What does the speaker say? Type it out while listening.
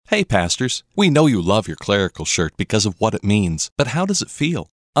Hey pastors, we know you love your clerical shirt because of what it means, but how does it feel?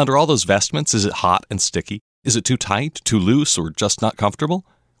 Under all those vestments, is it hot and sticky? Is it too tight, too loose, or just not comfortable?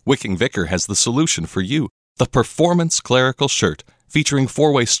 Wicking Vicar has the solution for you. The Performance Clerical Shirt, featuring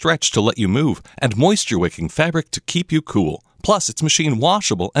 4-way stretch to let you move and moisture-wicking fabric to keep you cool. Plus, it's machine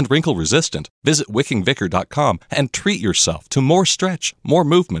washable and wrinkle-resistant. Visit wickingvicar.com and treat yourself to more stretch, more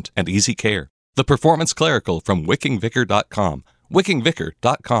movement, and easy care. The Performance Clerical from wickingvicar.com.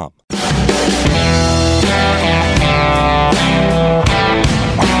 wickingvicar.com.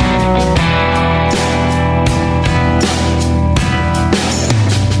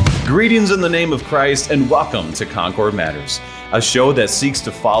 Greetings in the name of Christ and welcome to Concord Matters, a show that seeks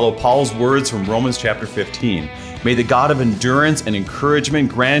to follow Paul's words from Romans chapter 15. May the God of endurance and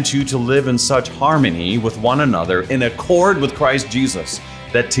encouragement grant you to live in such harmony with one another in accord with Christ Jesus,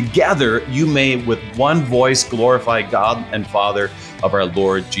 that together you may with one voice glorify God and Father of our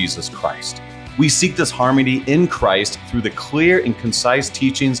Lord Jesus Christ. We seek this harmony in Christ through the clear and concise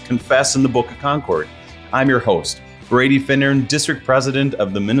teachings confessed in the Book of Concord. I'm your host, Brady Finnern, District President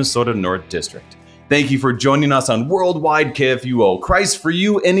of the Minnesota North District. Thank you for joining us on Worldwide KFUO, Christ for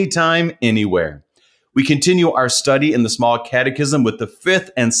you, anytime, anywhere. We continue our study in the Small Catechism with the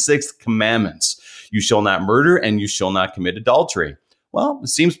 5th and 6th commandments. You shall not murder and you shall not commit adultery. Well, it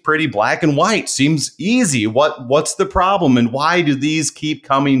seems pretty black and white, seems easy. What's the problem, and why do these keep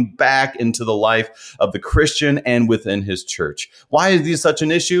coming back into the life of the Christian and within his church? Why is these such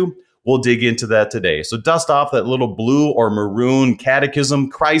an issue? We'll dig into that today. So dust off that little blue or maroon catechism,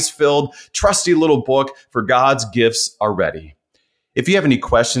 Christ-filled, trusty little book, for God's gifts are ready. If you have any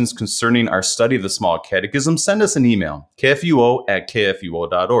questions concerning our study of the Small Catechism, send us an email,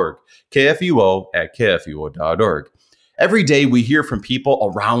 kfuo@kfuo.org, kfuo@kfuo.org. Every day we hear from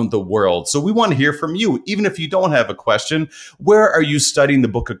people around the world, so we want to hear from you. Even if you don't have a question, where are you studying the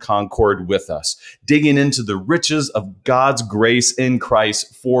Book of Concord with us? Digging into the riches of God's grace in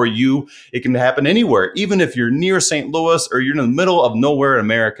Christ for you. It can happen anywhere. Even if you're near St. Louis or you're in the middle of nowhere in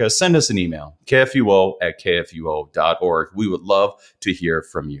America, send us an email, kfuo@kfuo.org. We would love to hear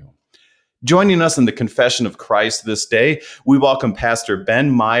from you. Joining us in the Confession of Christ this day, we welcome Pastor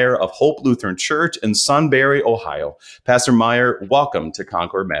Ben Meyer of Hope Lutheran Church in Sunbury, Ohio. Pastor Meyer, welcome to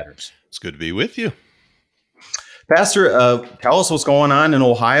Concord Matters. It's good to be with you. Pastor, tell us what's going on in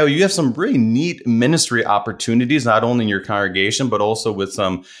Ohio. You have some really neat ministry opportunities, not only in your congregation, but also with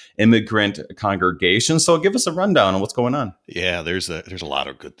some immigrant congregations. So give us a rundown on what's going on. Yeah, there's a lot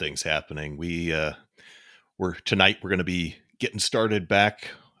of good things happening. Tonight we're going to be getting started back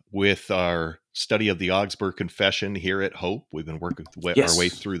with our study of the Augsburg Confession here at Hope. We've been working our way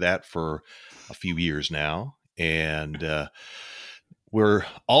through that for a few years now. And we're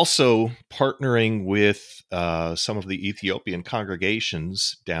also partnering with some of the Ethiopian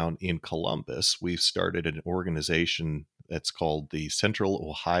congregations down in Columbus. We've started an organization that's called the Central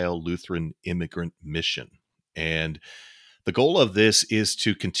Ohio Lutheran Immigrant Mission. And the goal of this is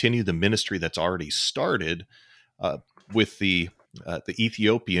to continue the ministry that's already started with the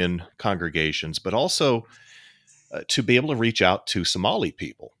Ethiopian congregations, but also to be able to reach out to Somali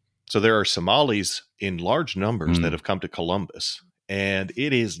people. So there are Somalis in large numbers that have come to Columbus, and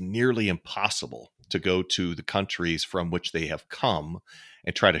it is nearly impossible to go to the countries from which they have come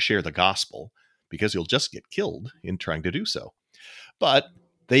and try to share the gospel, because you'll just get killed in trying to do so. But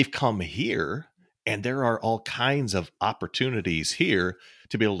they've come here, and there are all kinds of opportunities here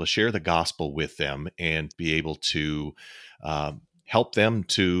to be able to share the gospel with them and be able to help them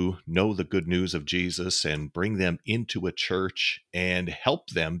to know the good news of Jesus and bring them into a church and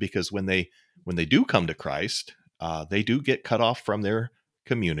help them, because when they do come to Christ, they do get cut off from their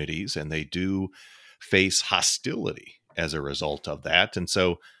communities and they do face hostility as a result of that. And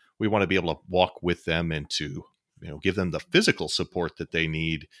so we want to be able to walk with them and to give them the physical support that they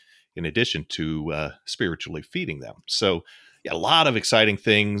need, in addition to spiritually feeding them. So yeah, a lot of exciting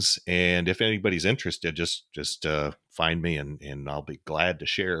things. And if anybody's interested, just find me and I'll be glad to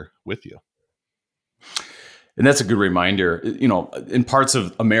share with you. And that's a good reminder, in parts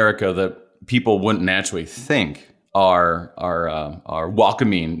of America that people wouldn't naturally think are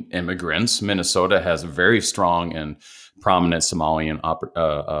welcoming immigrants. Minnesota has a very strong and prominent Somalian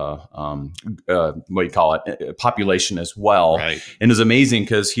population as well. Right. And it's amazing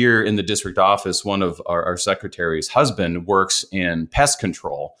because here in the district office, one of our secretary's husband works in pest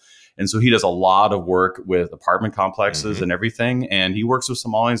control. And so he does a lot of work with apartment complexes and everything. And he works with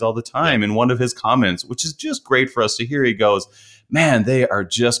Somalians all the time. Yeah. And one of his comments, which is just great for us to hear, he goes, man, they are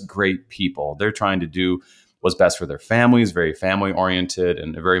just great people. They're trying to do what's best for their families, very family oriented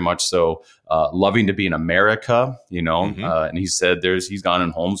and very much so loving to be in America, and he said he's gone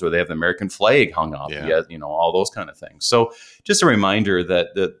in homes where they have the American flag hung up, all those kind of things. So just a reminder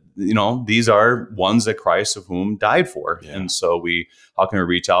that these are ones that Christ of whom died for. Yeah. And so how can we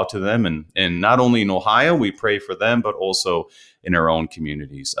reach out to them? And not only in Ohio, we pray for them, but also in our own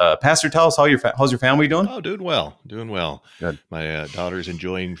communities. Pastor, tell us how's your family doing? Oh, doing well. Good. My daughter's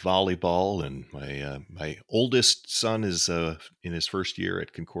enjoying volleyball, and my oldest son is in his first year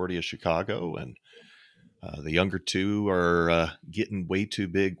at Concordia, Chicago, and the younger two are getting way too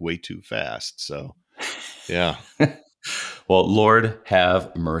big, way too fast. So, yeah. Well, Lord,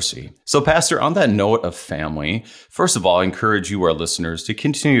 have mercy. So, Pastor, on that note of family, first of all, I encourage you, our listeners, to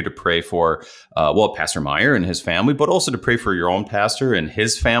continue to pray for, Pastor Meyer and his family, but also to pray for your own pastor and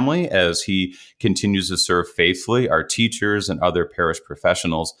his family as he continues to serve faithfully, our teachers and other parish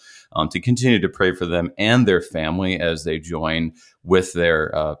professionals, to continue to pray for them and their family as they join with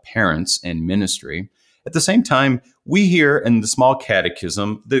their parents in ministry. At the same time, we hear in the Small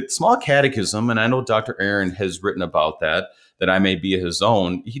Catechism, and I know Dr. Aaron has written about that I may be his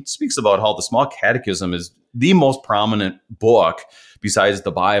own. He speaks about how the Small Catechism is the most prominent book besides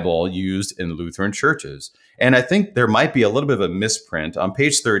the Bible used in Lutheran churches. And I think there might be a little bit of a misprint. On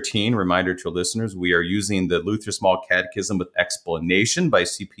page 13, reminder to listeners, we are using the Luther Small Catechism with Explanation by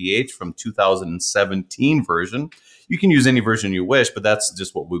CPH from 2017 version. You can use any version you wish, but that's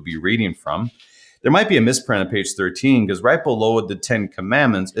just what we'll be reading from. There might be a misprint on page 13 because right below the 10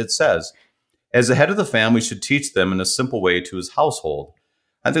 Commandments, it says, as the head of the family should teach them in a simple way to his household.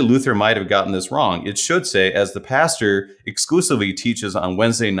 I think Luther might have gotten this wrong. It should say, as the pastor exclusively teaches on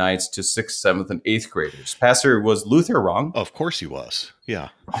Wednesday nights to 6th, 7th, and 8th graders. Pastor, was Luther wrong? Of course he was. Yeah.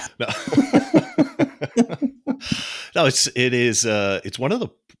 No, no, it's one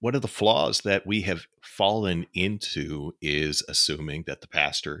of the flaws that we have fallen into is assuming that the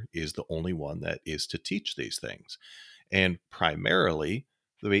pastor is the only one that is to teach these things. And primarily,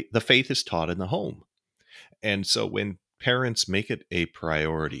 the faith is taught in the home. And so when parents make it a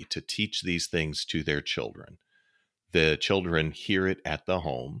priority to teach these things to their children, the children hear it at the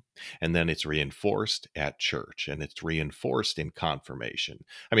home, and then it's reinforced at church, and it's reinforced in confirmation.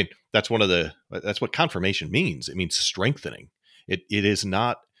 I mean, that's what confirmation means. It means strengthening. It is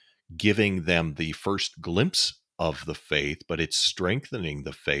not giving them the first glimpse of the faith, but it's strengthening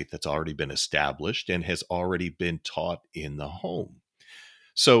the faith that's already been established and has already been taught in the home.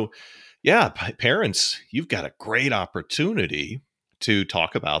 So, yeah, parents, you've got a great opportunity to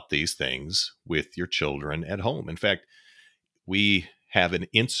talk about these things with your children at home. In fact, we have an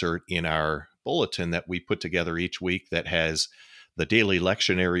insert in our bulletin that we put together each week that has the daily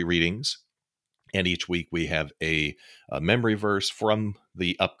lectionary readings. And each week we have a memory verse from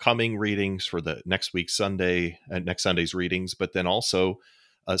the upcoming readings for the next Sunday's readings, but then also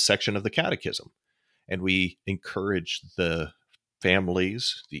a section of the catechism. And we encourage the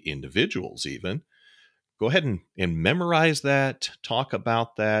families, the individuals even, go ahead and memorize that, talk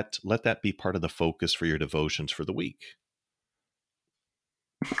about that, let that be part of the focus for your devotions for the week.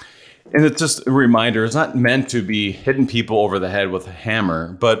 And it's just a reminder, it's not meant to be hitting people over the head with a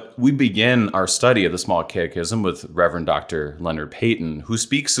hammer, but we begin our study of the Small Catechism with Reverend Dr. Leonard Payton, who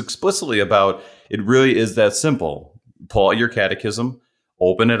speaks explicitly about it really is that simple. Pull out your catechism,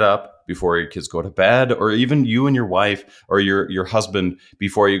 open it up before your kids go to bed, or even you and your wife or your husband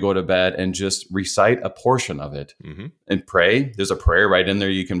before you go to bed, and just recite a portion of it and pray. There's a prayer right in there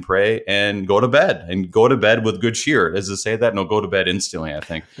you can pray, and go to bed with good cheer. Does it say that? No, go to bed instantly, I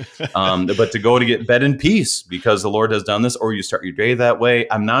think. But to get bed in peace because the Lord has done this, or you start your day that way.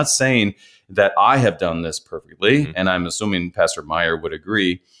 I'm not saying that I have done this perfectly, and I'm assuming Pastor Meyer would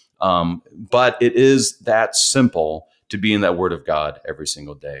agree. But it is that simple to be in that Word of God every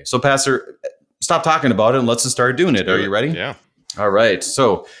single day. So, Pastor, stop talking about it and let's just start doing it. Are you ready? Yeah. All right.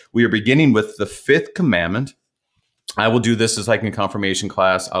 So we are beginning with the 5th commandment. I will do this as like in confirmation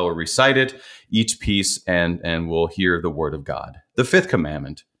class. I will recite it, each piece, and we'll hear the Word of God. The 5th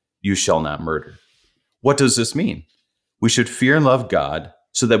commandment, you shall not murder. What does this mean? We should fear and love God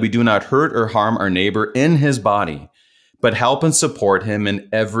so that we do not hurt or harm our neighbor in his body, but help and support him in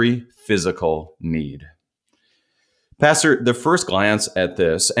every physical need. Pastor, the first glance at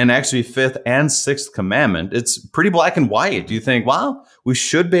this, and actually 5th and 6th commandment, it's pretty black and white. Do you think, wow, we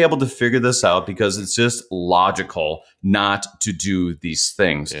should be able to figure this out because it's just logical not to do these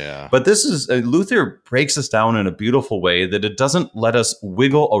things. Yeah. But this is, Luther breaks this down in a beautiful way that it doesn't let us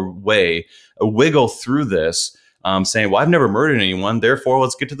wiggle through this, saying, well, I've never murdered anyone, therefore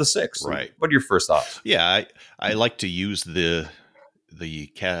let's get to the 6th. Right. What are your first thoughts? Yeah, I like to use the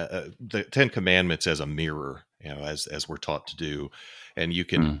Ten Commandments as a mirror, as we're taught to do. And you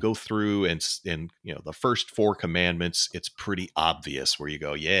can go through and the first 4 commandments, it's pretty obvious where you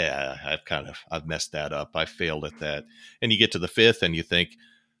go, yeah, I've messed that up. I failed at that. And you get to the 5th and you think,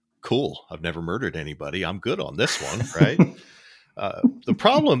 cool, I've never murdered anybody. I'm good on this one, right? The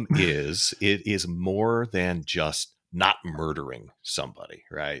problem is it is more than just not murdering somebody,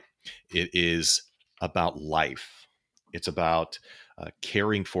 right? It is about life. It's about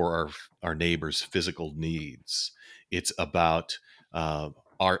caring for our neighbor's physical needs. It's about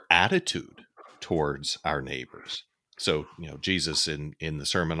our attitude towards our neighbors. So, Jesus in the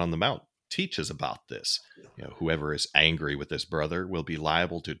Sermon on the Mount teaches about this. Whoever is angry with his brother will be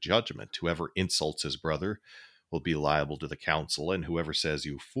liable to judgment. Whoever insults his brother will be liable to the council, and whoever says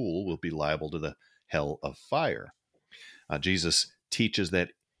you fool will be liable to the hell of fire. Jesus teaches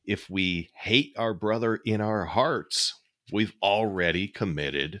that if we hate our brother in our hearts, we've already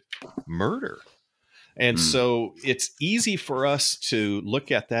committed murder. And so it's easy for us to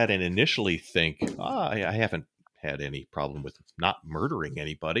look at that and initially think, I haven't had any problem with not murdering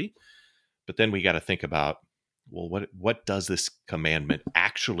anybody. But then we got to think about, well, what does this commandment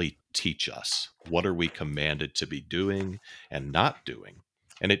actually teach us? What are we commanded to be doing and not doing?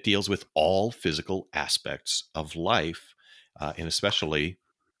 And it deals with all physical aspects of life, and especially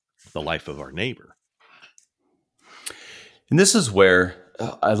the life of our neighbor. And this is where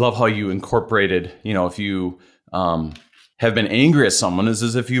I love how you incorporated, if you have been angry at someone, it's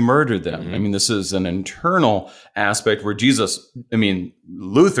as if you murdered them. Mm-hmm. I mean, this is an internal aspect where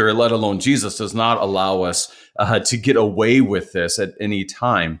Luther, let alone Jesus, does not allow us to get away with this at any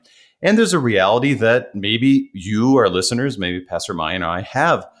time. And there's a reality that maybe you, our listeners, maybe Pastor Maya and I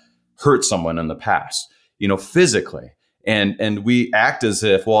have hurt someone in the past, physically. And we act as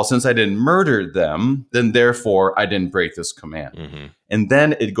if, well, since I didn't murder them, then therefore I didn't break this command. Mm-hmm. And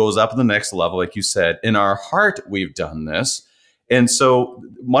then it goes up to the next level, like you said, in our heart, we've done this. And so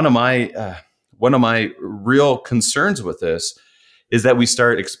one of my real concerns with this is that we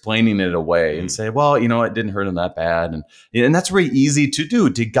start explaining it away and say, well, it didn't hurt him that bad. And that's very easy to do.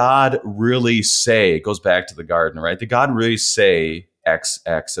 Did God really say, it goes back to the garden, right? Did God really say X,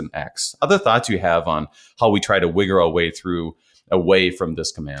 X, and X? Other thoughts you have on how we try to wiggle our way away from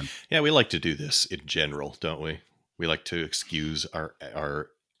this command? Yeah, we like to do this in general, don't we? We like to excuse our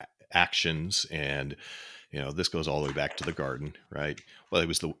actions, and this goes all the way back to the garden, right? Well, it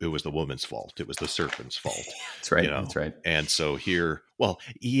was the woman's fault. It was the serpent's fault. That's right. That's right. And so here, well,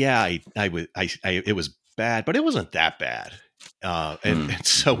 yeah, it was bad, but it wasn't that bad. And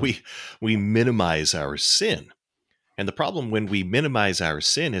so we minimize our sin. And the problem when we minimize our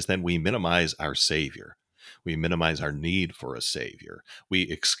sin is then we minimize our Savior. We minimize our need for a Savior. We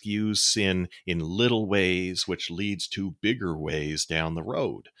excuse sin in little ways, which leads to bigger ways down the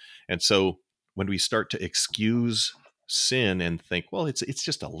road. And so when we start to excuse sin and think, well, it's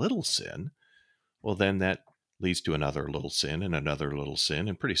just a little sin, well, then that leads to another little sin and another little sin.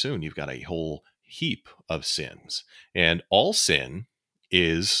 And pretty soon you've got a whole heap of sins. And all sin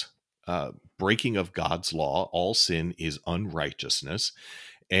is breaking of God's law. All sin is unrighteousness.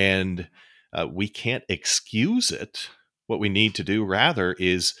 And we can't excuse it. What we need to do rather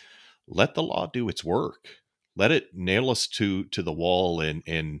is let the law do its work. Let it nail us to the wall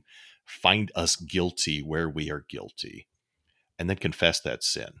and find us guilty where we are guilty. And then confess that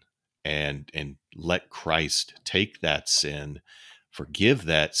sin and let Christ take that sin, forgive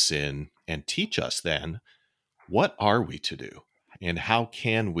that sin, and teach us then what are we to do and how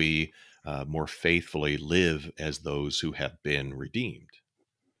can we more faithfully live as those who have been redeemed.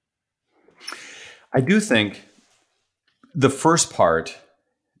 I do think the first part,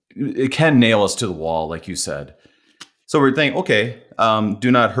 it can nail us to the wall, like you said. So we're thinking, okay, do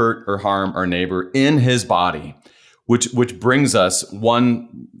not hurt or harm our neighbor in his body, which brings us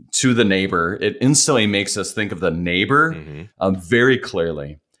one to the neighbor. It instantly makes us think of the neighbor very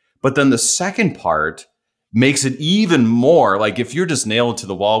clearly. But then the second part makes it even more like if you're just nailed to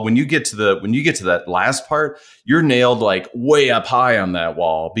the wall, when you get to that last part, you're nailed like way up high on that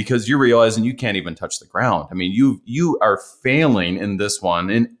wall because you're realizing you can't even touch the ground. I mean, you are failing in this one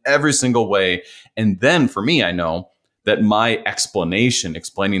in every single way. And then for me, I know that my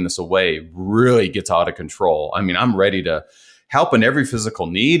explaining this away really gets out of control. I mean, I'm ready to help in every physical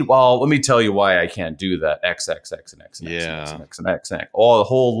need. Well, let me tell you why I can't do that. X, X, X, and X, and X, and X, and X, and X, and X, all the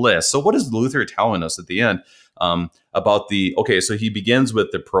whole list. So what is Luther telling us at the end about so he begins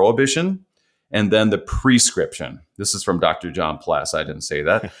with the prohibition and then the prescription. This is from Dr. John Pless. I didn't say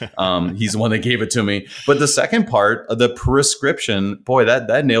that. He's the one that gave it to me. But the second part of the prescription, boy,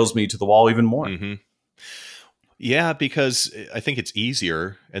 that nails me to the wall even more. Mm-hmm. Yeah, because I think it's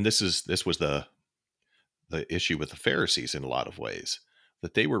easier, and this was the issue with the Pharisees in a lot of ways,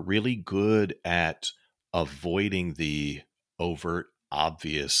 that they were really good at avoiding the overt,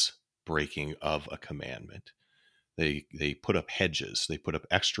 obvious breaking of a commandment. They put up hedges, they put up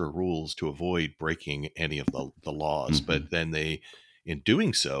extra rules to avoid breaking any of the laws, Mhm. but then they, in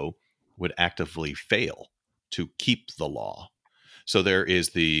doing so, would actively fail to keep the law. So there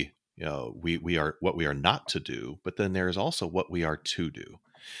is we are what we are not to do, but then there is also what we are to do.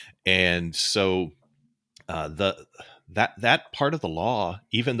 And so the that part of the law,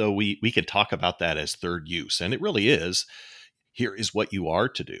 even though we can talk about that as third use, and it really is, here is what you are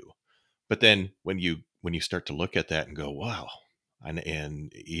to do. But then when you start to look at that and go, wow, and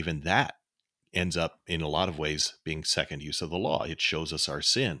even that ends up in a lot of ways being second use of the law. It shows us our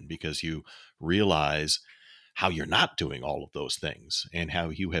sin because you realize how you're not doing all of those things and how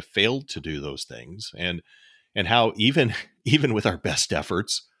you have failed to do those things, and how even even with our best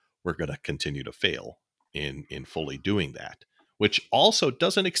efforts, we're going to continue to fail in fully doing that, which also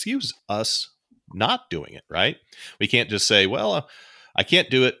doesn't excuse us not doing it, right? We can't just say, well, I can't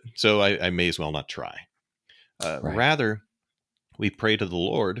do it, so I may as well not try. Right. Rather, we pray to the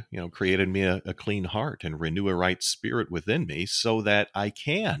Lord, created me a clean heart and renew a right spirit within me so that I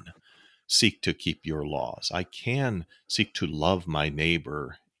can seek to keep your laws. I can seek to love my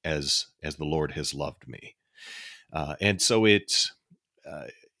neighbor as the Lord has loved me. And so it's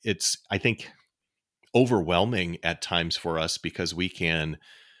I think overwhelming at times for us because we can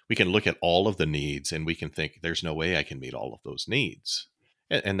look at all of the needs and we can think there's no way I can meet all of those needs.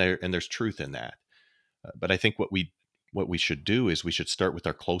 And there's truth in that. But I think what we should do is we should start with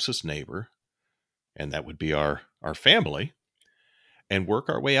our closest neighbor, and that would be our family, and work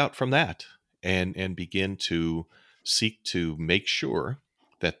our way out from that, and begin to seek to make sure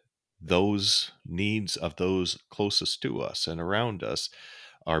that those needs of those closest to us and around us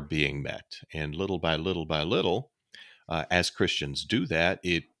are being met. And little by little by little, as Christians do that,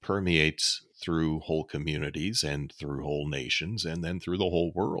 it permeates through whole communities and through whole nations and then through the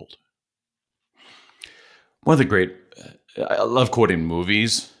whole world. One of the great, I love quoting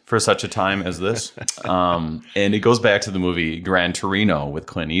movies for such a time as this. And it goes back to the movie Gran Torino with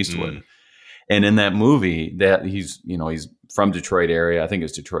Clint Eastwood. Mm, And in that movie, that he's from Detroit area, I think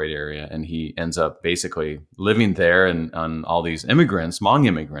it's Detroit area, and he ends up basically living there, and all these immigrants, Hmong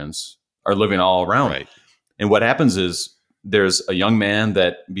immigrants, are living all around. right. And what happens is there's a young man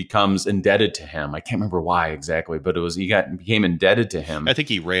that becomes indebted to him. I can't remember why exactly, but became indebted to him. I think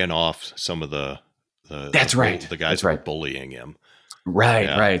he ran off some of That's right. the guys That's who were right. bullying him. Right,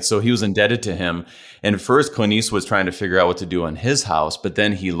 Yeah. right. So he was indebted to him. And first, Clint Eastwood was trying to figure out what to do in his house. But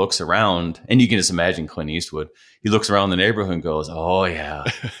then he looks around, and you can just imagine Clint Eastwood. He looks around the neighborhood and goes, "Oh yeah,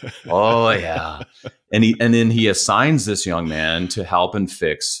 oh yeah." And then he assigns this young man to help and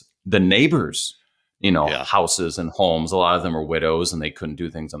fix the neighbors, Yeah. houses and homes. A lot of them are widows, and they couldn't do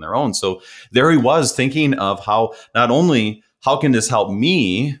things on their own. So there he was thinking of how not only how can this help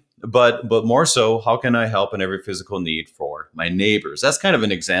me, but more so, how can I help in every physical need for my neighbors? That's kind of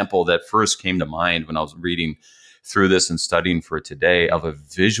an example that first came to mind when I was reading through this and studying for today, of a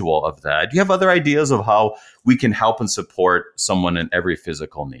visual of that. Do you have other ideas of how we can help and support someone in every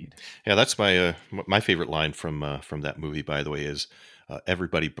physical need? Yeah, that's my favorite line from that movie, by the way, is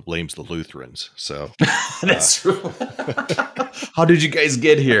everybody blames the Lutherans. So That's true. How did you guys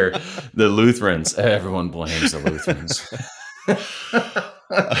get here? The Lutherans. Everyone blames the Lutherans.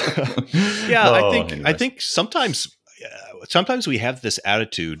 yeah, Oh, I anyways. think sometimes we have this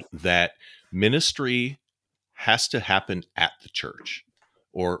attitude that ministry has to happen at the church,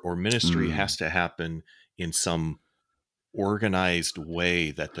 or ministry Mm, has to happen in some organized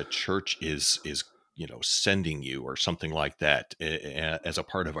way that the church is sending you or something like that, as a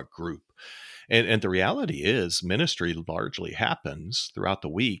part of a group. And the reality is ministry largely happens throughout the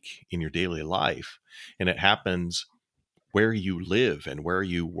week in your daily life, and it happens where you live and where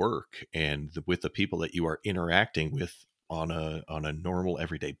you work and with the people that you are interacting with on a normal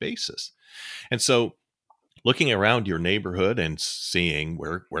everyday basis. And so looking around your neighborhood and seeing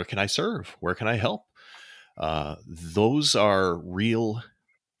where can I serve, where can I help, those are real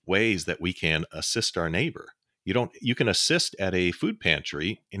ways that we can assist our neighbor. You can assist at a food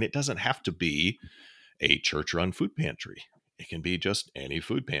pantry, and it doesn't have to be a church run food pantry. It can be just any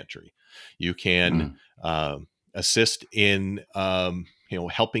food pantry. You can mm, assist in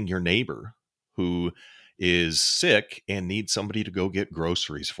helping your neighbor who is sick and needs somebody to go get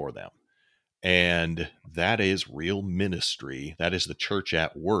groceries for them. And that is real ministry. That is the church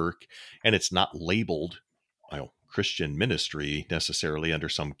at work. And it's not labeled Christian ministry necessarily under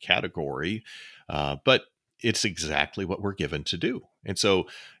some category, but it's exactly what we're given to do. And so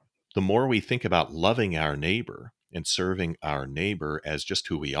the more we think about loving our neighbor and serving our neighbor as just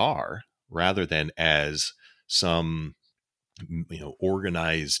who we are, rather than as some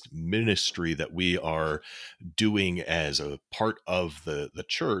organized ministry that we are doing as a part of the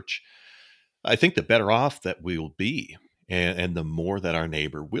church, I think the better off that we will be, and the more that our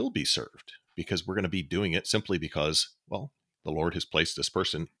neighbor will be served, because we're going to be doing it simply because, well, the Lord has placed this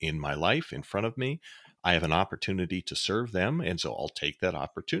person in my life in front of me. I have an opportunity to serve them, and so I'll take that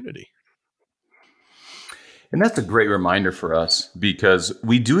opportunity. And that's a great reminder for us, because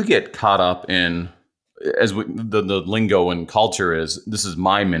we do get caught up in, the lingo and culture is, this is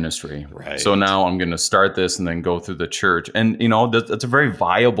my ministry. Right. So now I'm going to start this and then go through the church. And, that's a very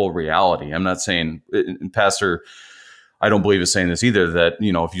viable reality. I'm not saying, Pastor, I don't believe is saying this either, that,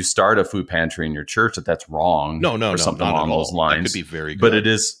 if you start a food pantry in your church, that's wrong. No, or something not along at all. those lines. That could be very good. But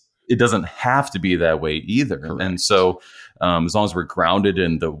it doesn't have to be that way either. Correct. And so as long as we're grounded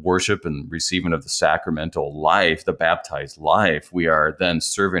in the worship and receiving of the sacramental life, the baptized life, we are then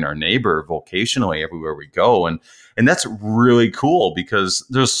serving our neighbor vocationally everywhere we go. And that's really cool, because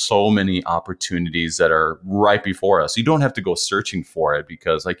there's so many opportunities that are right before us. You don't have to go searching for it,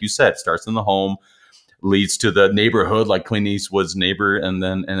 because, like you said, it starts in the home, leads to the neighborhood, like Clint Eastwood's neighbor, and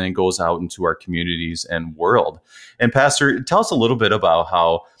then goes out into our communities and world. And Pastor, tell us a little bit about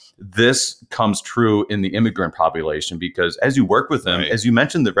how this comes true in the immigrant population, because as you work with them, right, as you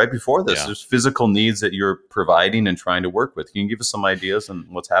mentioned that right before this, yeah, there's physical needs that you're providing and trying to work with. Can you give us some ideas on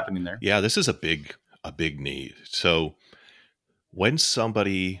what's happening there? Yeah, this is a big need. So when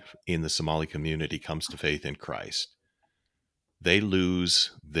somebody in the Somali community comes to faith in Christ, they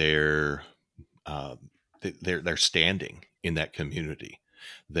lose their standing in that community.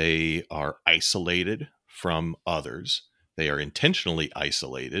 They are isolated from others. They are intentionally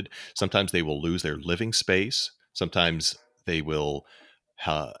isolated. Sometimes they will lose their living space. Sometimes they will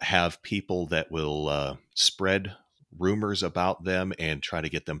have people that will spread rumors about them and try to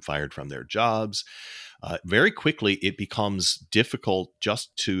get them fired from their jobs. Very quickly, it becomes difficult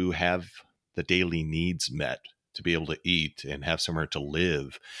just to have the daily needs met, to be able to eat and have somewhere to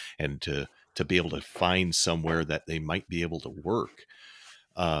live, and to be able to find somewhere that they might be able to work.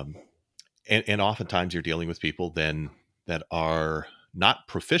 And oftentimes you're dealing with people then that are not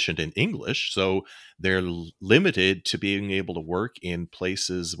proficient in English. So they're limited to being able to work in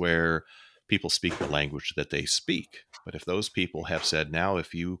places where people speak the language that they speak. But if those people have said, now,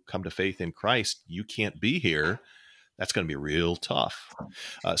 if you come to faith in Christ, you can't be here, that's going to be real tough.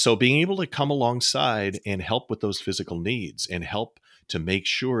 So being able to come alongside and help with those physical needs, and help to make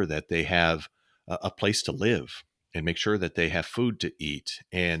sure that they have a place to live, and make sure that they have food to eat,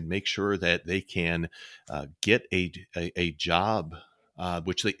 and make sure that they can get a job,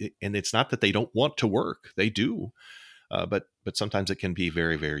 which and it's not that they don't want to work, they do, but sometimes it can be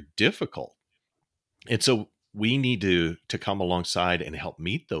very, very difficult. And so we need to come alongside and help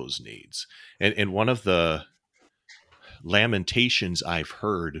meet those needs. And one of the lamentations I've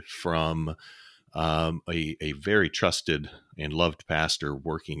heard from a very trusted and loved pastor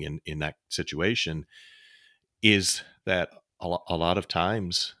working in that situation is that a lot of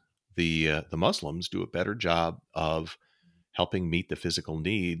times the Muslims do a better job of helping meet the physical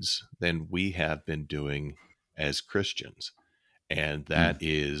needs than we have been doing as Christians. And that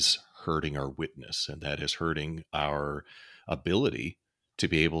is hurting our witness, and that is hurting our ability to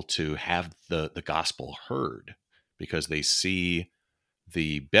be able to have the gospel heard, because they see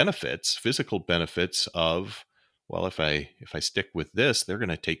the benefits, physical benefits of, well, if I stick with this, they're going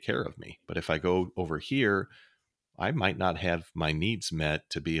to take care of me. But if I go over here, I might not have my needs met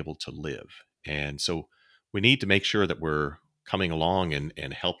to be able to live. And so we need to make sure that we're coming along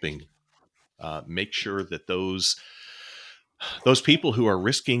and helping make sure that those people who are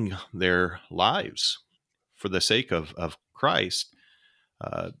risking their lives for the sake of Christ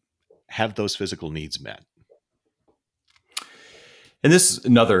have those physical needs met. And this is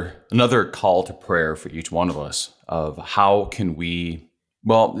another call to prayer for each one of us, of how can we,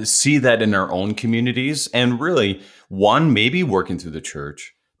 see that in our own communities, and really, one, maybe working through the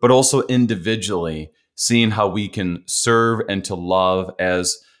church, but also individually seeing how we can serve and to love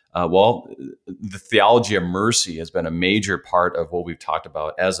as, the theology of mercy has been a major part of what we've talked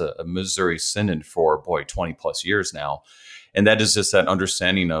about as a Missouri Synod for, 20 plus years now. And that is just that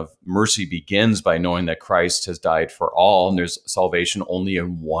understanding of mercy begins by knowing that Christ has died for all, and there's salvation only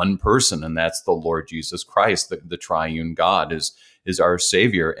in one person, and that's the Lord Jesus Christ. The triune God is our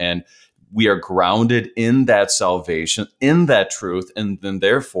Savior, and we are grounded in that salvation, in that truth, and then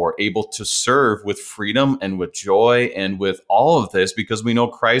therefore able to serve with freedom and with joy and with all of this, because we know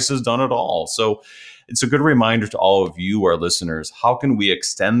Christ has done it all. So it's a good reminder to all of you, our listeners, how can we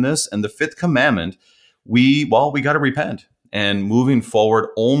extend this? And the fifth commandment, we got to repent. And moving forward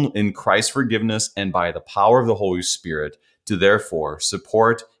only in Christ's forgiveness and by the power of the Holy Spirit to therefore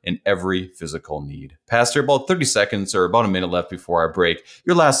support in every physical need. Pastor, about 30 seconds or about a minute left before our break.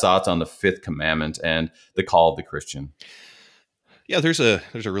 Your last thoughts on the fifth commandment and the call of the Christian. Yeah, there's a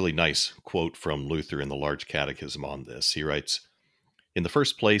really nice quote from Luther in the Large Catechism on this. He writes, "In the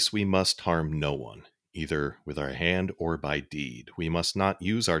first place, we must harm no one, either with our hand or by deed. We must not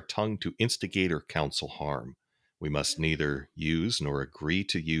use our tongue to instigate or counsel harm. We must neither use nor agree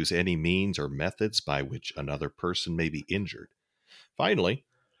to use any means or methods by which another person may be injured. Finally,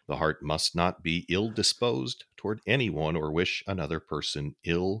 the heart must not be ill-disposed toward anyone or wish another person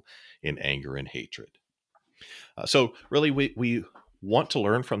ill in anger and hatred." So really, we want to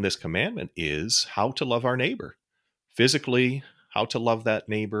learn from this commandment is how to love our neighbor. Physically, how to love that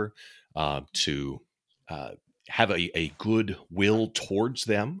neighbor, to have a good will towards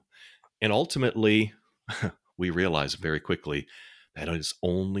them. And ultimately, we realize very quickly that it is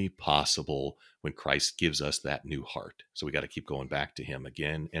only possible when Christ gives us that new heart. So we got to keep going back to him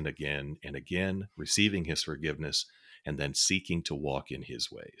again and again and again, receiving his forgiveness, and then seeking to walk in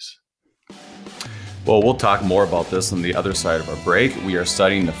his ways. Well, we'll talk more about this on the other side of our break. We are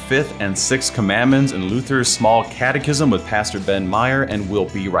studying the fifth and sixth commandments in Luther's Small Catechism with Pastor Ben Meyer, and we'll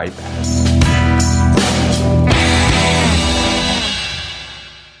be right back.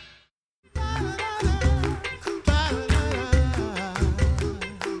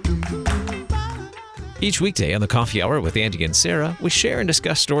 Each weekday on the Coffee Hour with Andy and Sarah, we share and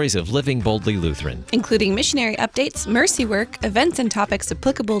discuss stories of living boldly Lutheran, including missionary updates, mercy work, events and topics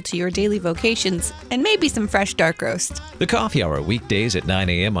applicable to your daily vocations, and maybe some fresh dark roast. The Coffee Hour, weekdays at 9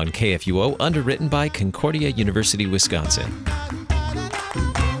 a.m. on KFUO, underwritten by Concordia University, Wisconsin.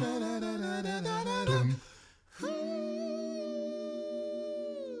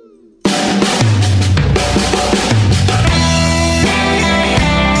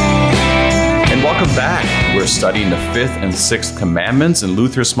 Welcome back. We're studying the fifth and sixth commandments in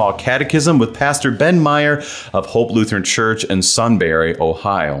Luther's Small Catechism with Pastor Ben Meyer of Hope Lutheran Church in Sunbury,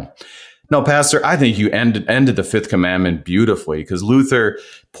 Ohio. Now, Pastor, I think you ended the fifth commandment beautifully because Luther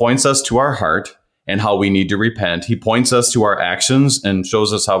points us to our heart and how we need to repent. He points us to our actions and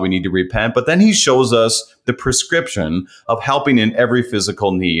shows us how we need to repent, but then he shows us the prescription of helping in every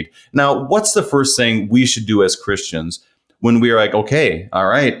physical need. Now, what's the first thing we should do as Christians when we are like, okay, all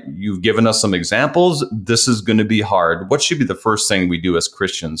right, you've given us some examples, this is going to be hard? What should be the first thing we do as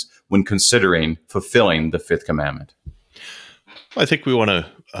Christians when considering fulfilling the fifth commandment? I think we want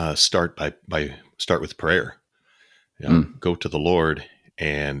to start with prayer. Go to the Lord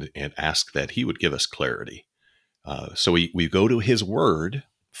and ask that he would give us clarity. So we go to his word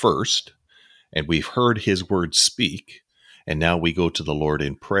first, and we've heard his word speak, and now we go to the Lord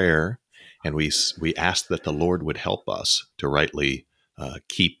in prayer. And we ask that the Lord would help us to rightly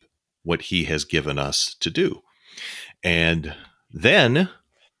keep what he has given us to do. And then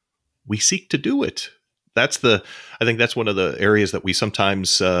we seek to do it. I think that's one of the areas that we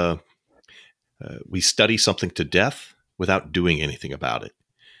sometimes, we study something to death without doing anything about it.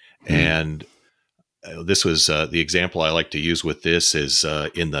 And this was the example I like to use with this is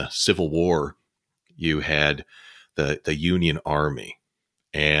in the Civil War, you had the Union Army.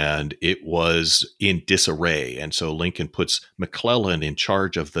 And it was in disarray. And so Lincoln puts McClellan in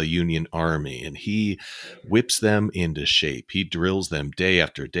charge of the Union Army, and he whips them into shape. He drills them day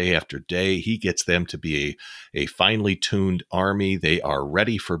after day after day. He gets them to be a finely tuned army. They are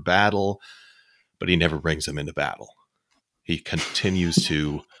ready for battle, but he never brings them into battle. He continues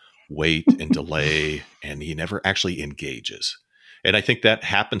to wait and delay, and he never actually engages. And I think that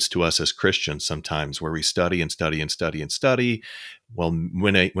happens to us as Christians sometimes, where we study and study and study and study. Well,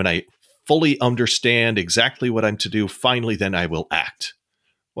 when I fully understand exactly what I'm to do, finally, then I will act.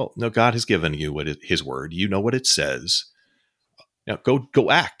 Well, no, God has given you his word. You know what it says. Now go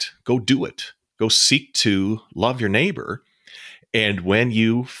act. Go do it. Go seek to love your neighbor. And when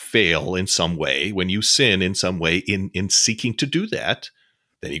you fail in some way, when you sin in some way in seeking to do that,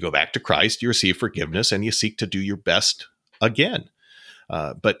 then you go back to Christ, you receive forgiveness, and you seek to do your best again.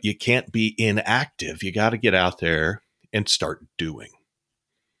 But you can't be inactive. You got to get out there and start doing.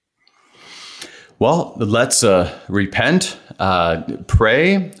 Well, let's repent,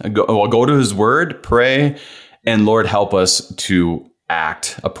 pray, go to his word, pray, and Lord, help us to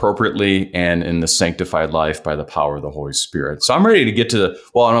act appropriately and in the sanctified life by the power of the Holy Spirit. So I'm ready to get to I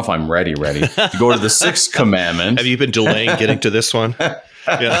don't know if I'm ready to go to the sixth commandment. Have you been delaying getting to this one?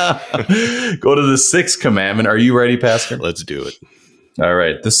 Yeah. Go to the sixth commandment. Are you ready, Pastor? Let's do it. All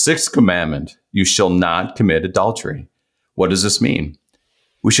right. The sixth commandment, you shall not commit adultery. What does this mean?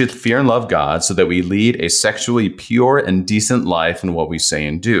 We should fear and love God so that we lead a sexually pure and decent life in what we say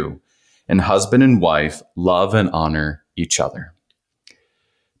and do. And husband and wife love and honor each other.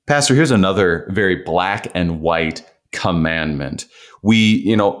 Pastor, here's another very black and white commandment.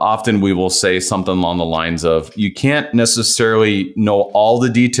 Often we will say something along the lines of, you can't necessarily know all the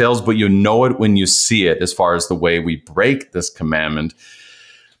details, but you know it when you see it as far as the way we break this commandment.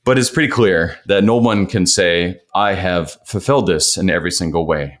 But it's pretty clear that no one can say, I have fulfilled this in every single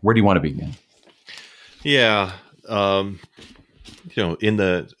way. Where do you want to begin? Yeah. In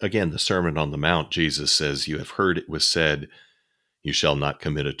the Sermon on the Mount, Jesus says, you have heard it was said, you shall not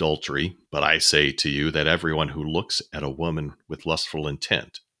commit adultery. But I say to you that everyone who looks at a woman with lustful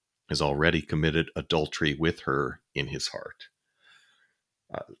intent has already committed adultery with her in his heart.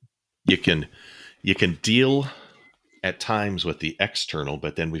 You can deal at times with the external,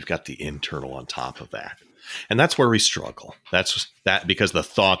 but then we've got the internal on top of that. And that's where we struggle. That's because the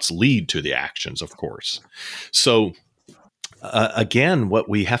thoughts lead to the actions, of course. So again, what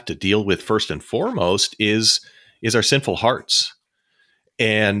we have to deal with first and foremost is our sinful hearts.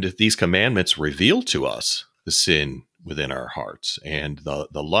 And these commandments reveal to us the sin within our hearts and the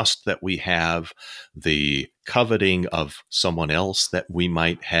lust that we have, the coveting of someone else that we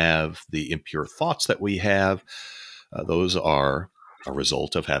might have, the impure thoughts that we have. Those are a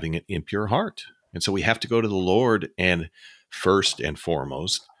result of having an impure heart. And so we have to go to the Lord and first and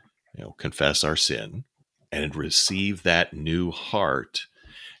foremost, confess our sin and receive that new heart,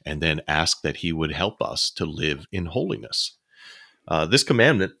 and then ask that he would help us to live in holiness. This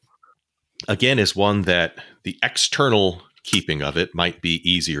commandment, again, is one that the external keeping of it might be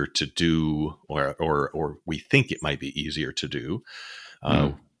easier to do, or we think it might be easier to do.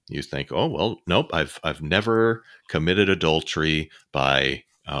 You think, oh, well, nope, I've never committed adultery by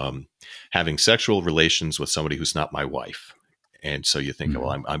having sexual relations with somebody who's not my wife. And so you think,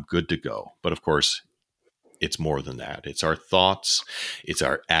 well, I'm good to go. But of course, it's more than that. It's our thoughts. It's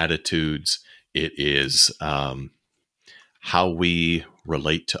our attitudes. It is how we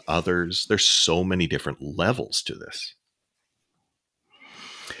relate to others. There's so many different levels to this.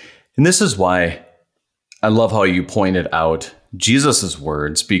 And this is why I love how you pointed out Jesus's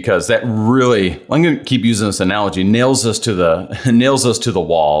words, because that really, I'm going to keep using this analogy, nails us to the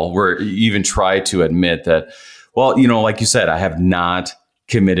wall, where you even try to admit that, well, like you said, I have not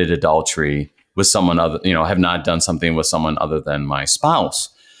committed adultery with someone other, have not done something with someone other than my spouse.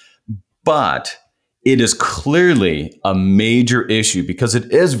 But it is clearly a major issue, because it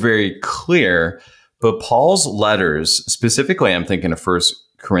is very clear. But Paul's letters, specifically, I'm thinking of 1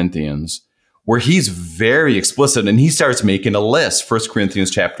 Corinthians, where he's very explicit and he starts making a list. 1 Corinthians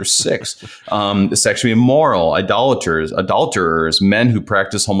chapter 6, sexually immoral, adulterers, men who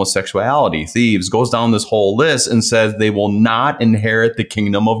practice homosexuality, thieves, goes down this whole list and says they will not inherit the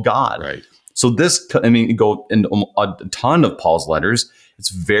kingdom of God. Right. So go in a ton of Paul's letters. It's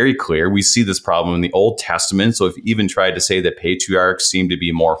very clear. We see this problem in the Old Testament. So if you even tried to say that patriarchs seem to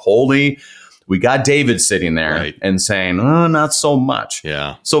be more holy, we got David sitting there and saying, oh, not so much.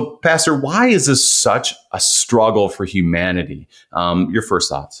 Yeah. So, Pastor, why is this such a struggle for humanity? Your first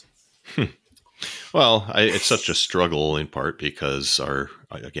thoughts? Well, it's such a struggle in part because our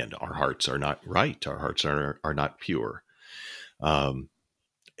hearts are not right. Our hearts are not pure. And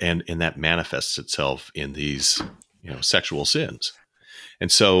that manifests itself in these, sexual sins.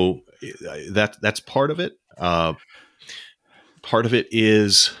 And so that's part of it. Part of it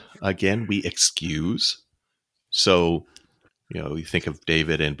is, again, we excuse. So, you think of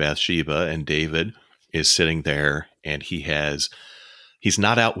David and Bathsheba, and David is sitting there and he's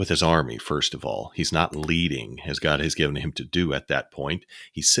not out with his army, first of all. He's not leading as God has given him to do at that point.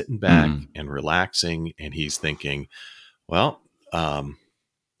 He's sitting back and relaxing, and he's thinking, well,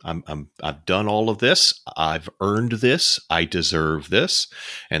 I've done all of this. I've earned this. I deserve this.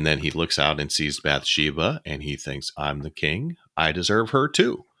 And then he looks out and sees Bathsheba and he thinks, I'm the king. I deserve her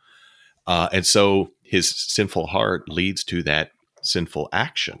too. And so his sinful heart leads to that sinful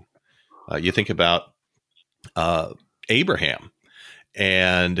action. You think about Abraham,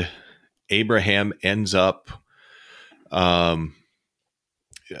 and Abraham ends up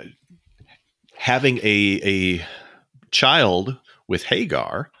having a child with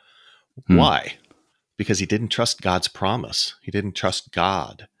Hagar. Why? Because he didn't trust God's promise. He didn't trust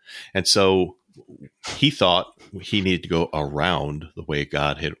God. And so he thought he needed to go around the way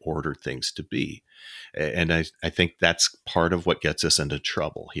God had ordered things to be. And I think that's part of what gets us into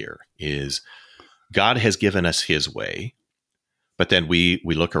trouble here is God has given us his way, but then we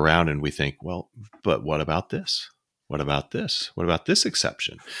look around and we think, well, but what about this? What about this? What about this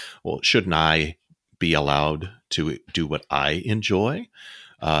exception? Well, shouldn't I be allowed to do what I enjoy?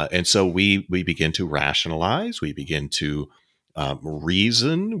 And so we begin to rationalize, we begin to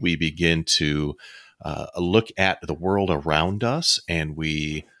reason, we begin to look at the world around us, and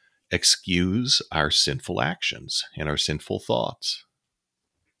we excuse our sinful actions and our sinful thoughts.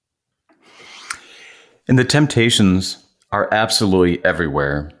 And the temptations are absolutely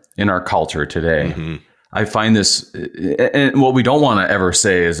everywhere in our culture today. Mm-hmm. I find this, and what we don't want to ever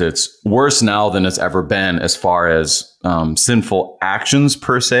say is it's worse now than it's ever been as far as sinful actions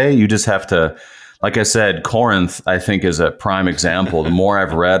per se. You just have to, like I said, Corinth, I think, is a prime example. The more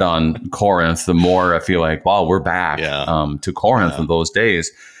I've read on Corinth, the more I feel like, wow, we're back to Corinth in those days.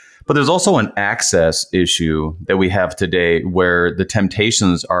 But there's also an access issue that we have today where the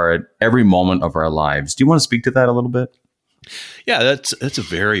temptations are at every moment of our lives. Do you want to speak to that a little bit? Yeah, that's a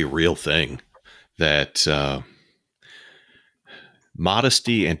very real thing. That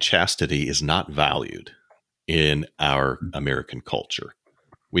modesty and chastity is not valued in our American culture.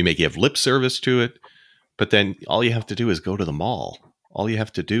 We may give lip service to it, but then all you have to do is go to the mall. All you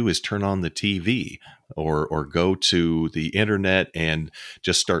have to do is turn on the TV or go to the internet and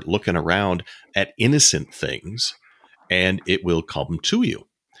just start looking around at innocent things, and it will come to you.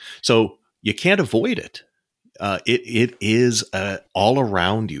 So you can't avoid it. It is all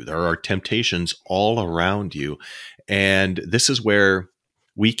around you. There are temptations all around you. And this is where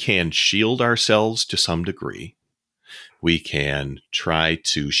we can shield ourselves to some degree. We can try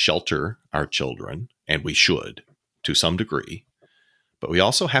to shelter our children, and we should to some degree. But we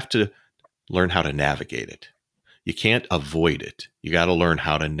also have to learn how to navigate it. You can't avoid it. You got to learn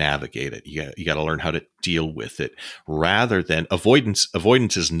how to navigate it. You got to learn how to deal with it rather than avoidance.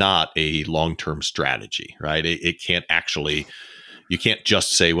 Avoidance is not a long-term strategy, right? It can't actually, you can't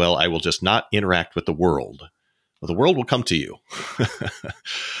just say, well, I will just not interact with the world. Well, the world will come to you.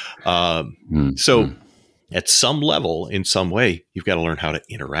 So at some level, in some way, you've got to learn how to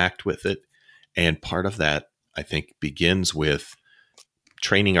interact with it. And part of that, I think, begins with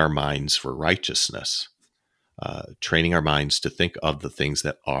training our minds for righteousness. Training our minds to think of the things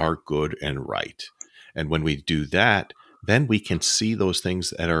that are good and right. And when we do that, then we can see those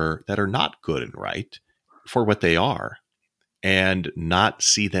things that are not good and right for what they are, and not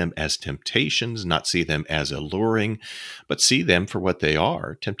see them as temptations, not see them as alluring, but see them for what they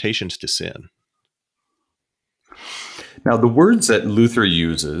are, temptations to sin. Now, the words that Luther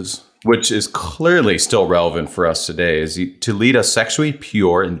uses, which is clearly still relevant for us today, is to lead a sexually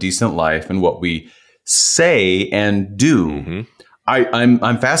pure and decent life in what we say and do. Mm-hmm.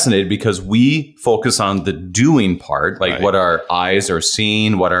 I'm fascinated because we focus on the doing part, like what our eyes are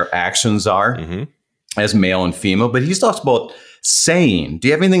seeing, what our actions are as male and female. But he talks about saying. Do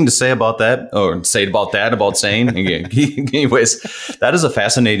you have anything to say about that, or say about that, about saying? Anyways, that is a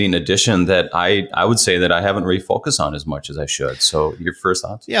fascinating addition that I would say that I haven't really focused on as much as I should. So your first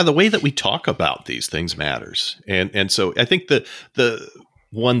thoughts? Yeah, the way that we talk about these things matters. And so I think the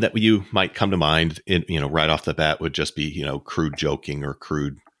one that you might come to mind, right off the bat, would just be, crude joking or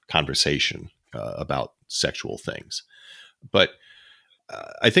crude conversation about sexual things. But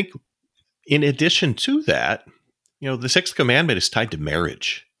I think in addition to that, the sixth commandment is tied to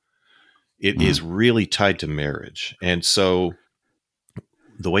marriage. It is really tied to marriage. And so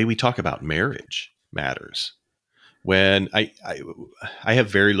the way we talk about marriage matters. When I have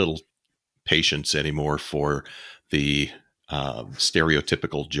very little patience anymore for the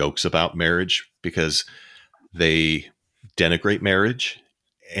stereotypical jokes about marriage, because they denigrate marriage.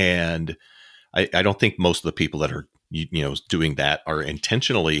 And I don't think most of the people that are doing that are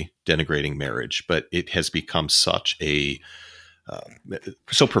intentionally denigrating marriage, but it has become such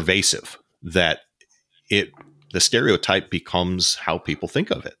so pervasive that the stereotype becomes how people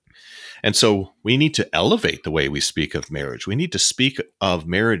think of it. And so we need to elevate the way we speak of marriage. We need to speak of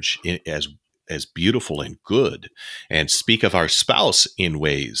marriage as beautiful and good, and speak of our spouse in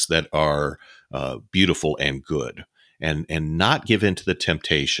ways that are beautiful and good, and not give in to the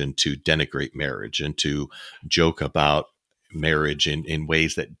temptation to denigrate marriage and to joke about marriage in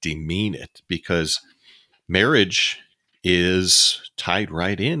ways that demean it, because marriage is tied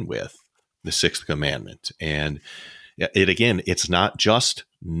right in with the sixth commandment. And it's not just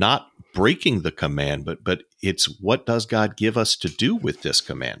not breaking the commandment, but it's what does God give us to do with this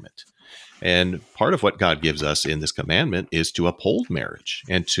commandment? And part of what God gives us in this commandment is to uphold marriage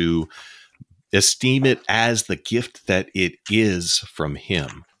and to esteem it as the gift that it is from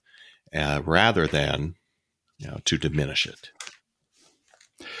Him, rather than to diminish it.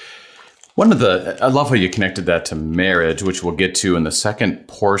 I love how you connected that to marriage, which we'll get to in the second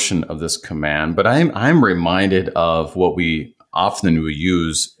portion of this command. But I'm reminded of what we often will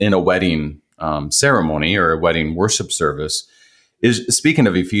use in a wedding ceremony or a wedding worship service. Is speaking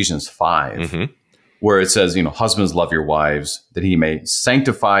of Ephesians 5, where it says, husbands, love your wives, that he may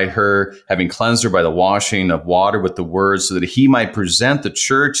sanctify her, having cleansed her by the washing of water with the word, so that he might present the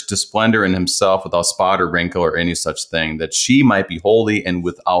church to splendor in himself without spot or wrinkle or any such thing, that she might be holy and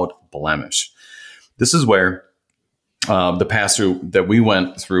without blemish. This is where the pastor that we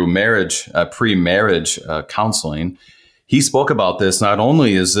went through pre-marriage counseling, he spoke about this. Not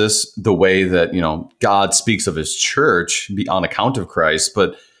only is this the way that, God speaks of his church on account of Christ,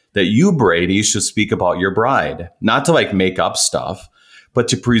 but that you, Brady, should speak about your bride, not to make up stuff, but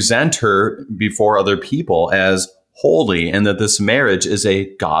to present her before other people as holy, and that this marriage is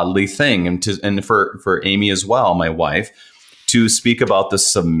a godly thing. And for Amy as well, my wife, to speak about the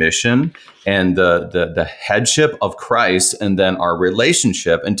submission and the headship of Christ, and then our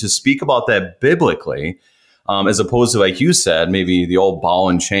relationship, and to speak about that biblically, as opposed to, like you said, maybe the old ball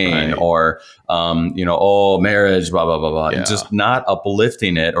and chain, right, or, marriage, blah, blah, blah, blah. Yeah. And just not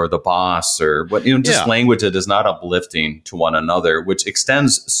uplifting it, or the boss, or language that is not uplifting to one another, which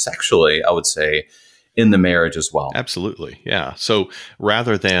extends sexually, I would say, in the marriage as well. Absolutely. Yeah. So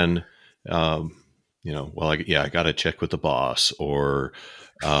rather than, I got to check with the boss, or,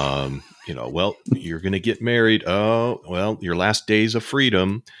 you're going to get married. Oh, well, your last days of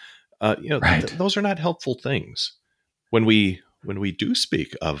freedom. Right. Those are not helpful things. When we do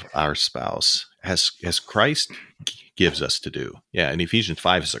speak of our spouse as Christ gives us to do. Yeah. And Ephesians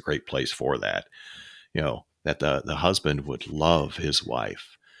 5 is a great place for that. That the husband would love his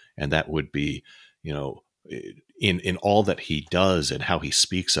wife, and that would be, in all that he does, and how he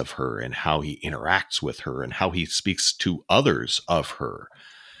speaks of her, and how he interacts with her, and how he speaks to others of her.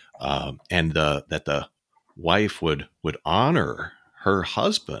 And that the wife would honor her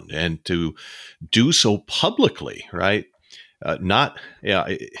husband, and to do so publicly, right?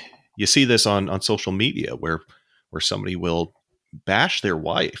 You see this on social media where somebody will bash their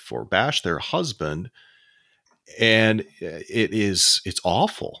wife or bash their husband, and it's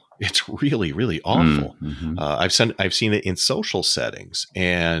awful. It's really, really awful. Mm-hmm. I've seen it in social settings,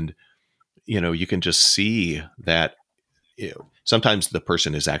 and you can just see that sometimes the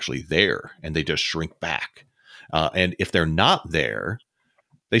person is actually there and they just shrink back. And if they're not there,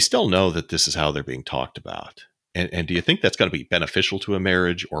 they still know that this is how they're being talked about. And do you think that's going to be beneficial to a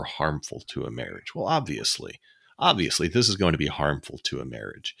marriage or harmful to a marriage? Well, obviously, this is going to be harmful to a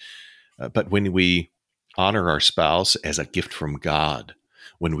marriage. But when we honor our spouse as a gift from God,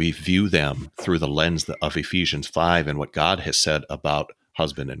 when we view them through the lens of Ephesians 5 and what God has said about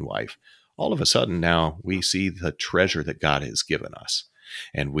husband and wife, all of a sudden now we see the treasure that God has given us.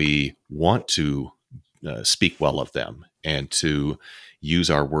 And we want to speak well of them, and to use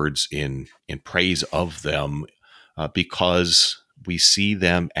our words in praise of them, because we see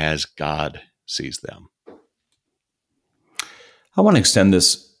them as God sees them. I want to extend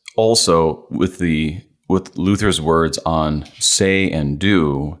this also with Luther's words on say and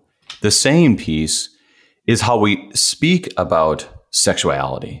do. The saying piece is how we speak about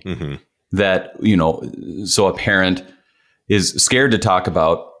sexuality. Mm-hmm. That, so a parent is scared to talk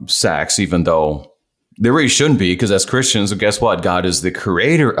about sex, even though they really shouldn't be, because as Christians, guess what? God is the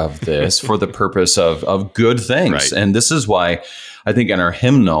creator of this for the purpose of good things. Right. And this is why I think in our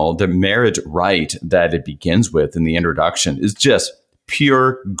hymnal, the marriage rite that it begins with in the introduction is just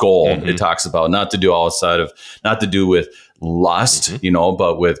pure gold. Mm-hmm. It talks about not to do with lust, mm-hmm.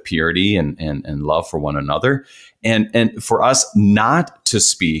 But with purity and love for one another. And for us not to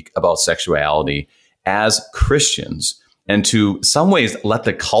speak about sexuality as Christians, and to some ways let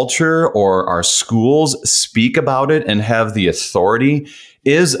the culture or our schools speak about it and have the authority,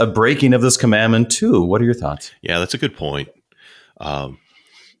 is a breaking of this commandment too. What are your thoughts? Yeah, that's a good point.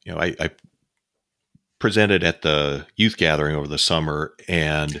 I presented at the youth gathering over the summer,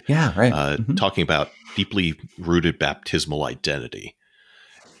 and mm-hmm. talking about deeply rooted baptismal identity.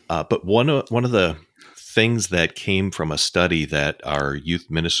 But one of the things that came from a study that our youth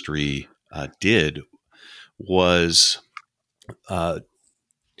ministry did was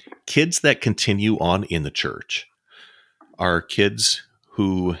kids that continue on in the church are kids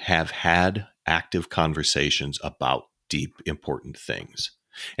who have had active conversations about deep, important things.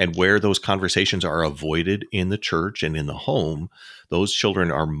 And where those conversations are avoided in the church and in the home, those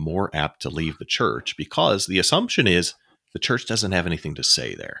children are more apt to leave the church, because the assumption is the church doesn't have anything to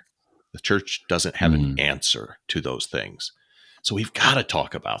say there. The church doesn't have an answer to those things. So we've got to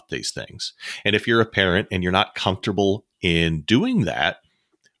talk about these things. And if you're a parent and you're not comfortable in doing that,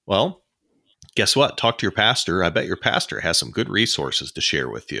 well, guess what? Talk to your pastor. I bet your pastor has some good resources to share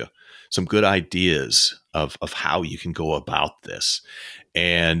with you, some good ideas of how you can go about this,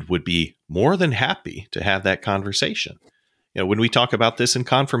 and would be more than happy to have that conversation. When we talk about this in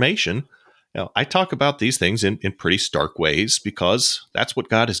confirmation, I talk about these things in pretty stark ways because that's what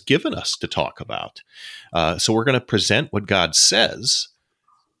God has given us to talk about. So we're going to present what God says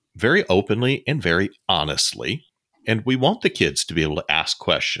very openly and very honestly. And we want the kids to be able to ask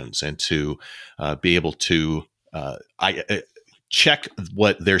questions and to be able to check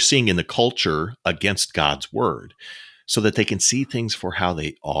what they're seeing in the culture against God's word so that they can see things for how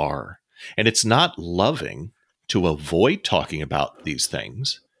they are. And it's not loving to avoid talking about these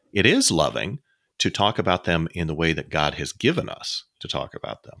things. It is loving to talk about them in the way that God has given us to talk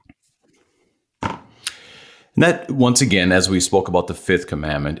about them. And that, once again, as we spoke about the fifth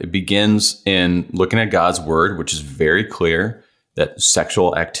commandment, it begins in looking at God's word, which is very clear that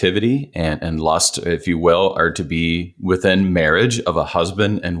sexual activity and lust, if you will, are to be within marriage of a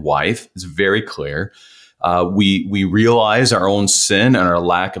husband and wife. It's very clear. We realize our own sin and our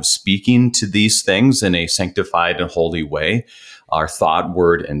lack of speaking to these things in a sanctified and holy way, our thought,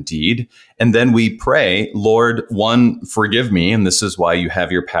 word, and deed. And then we pray, Lord, one, forgive me. And this is why you have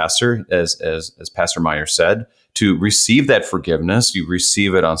your pastor, as Pastor Meyer said, to receive that forgiveness. You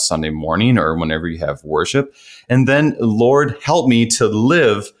receive it on Sunday morning or whenever you have worship. And then, Lord, help me to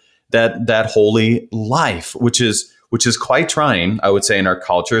live that holy life, which is quite trying, I would say, in our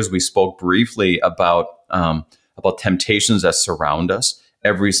culture. As we spoke briefly about temptations that surround us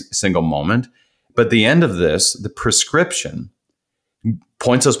every single moment. But the end of this, the prescription,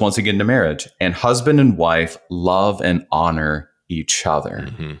 points us once again to marriage. And husband and wife love and honor each other.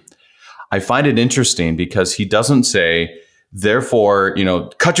 Mm-hmm. I find it interesting because he doesn't say, therefore,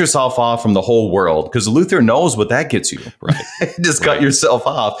 cut yourself off from the whole world, because Luther knows what that gets you. Right. Just cut yourself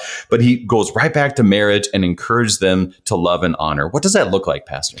off. But he goes right back to marriage and encourages them to love and honor. What does that look like,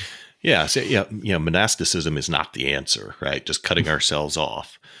 Pastor? Yeah. So, monasticism is not the answer, right? Just cutting ourselves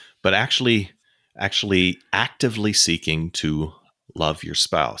off, but actually actively seeking to love your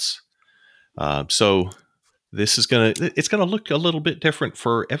spouse. So this is it's going to look a little bit different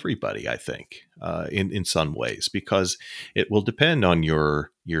for everybody, I think, in some ways, because it will depend on your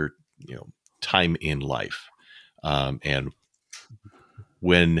time in life, and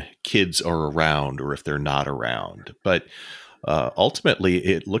when kids are around or if they're not around. But ultimately,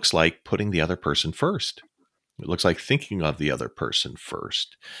 it looks like putting the other person first. It looks like thinking of the other person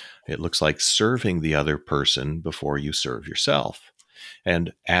first. It looks like serving the other person before you serve yourself.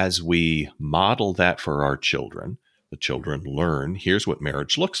 And as we model that for our children, the children learn, here's what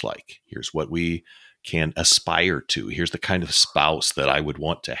marriage looks like. Here's what we can aspire to. Here's the kind of spouse that I would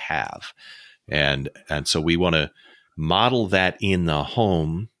want to have. And so we want to model that in the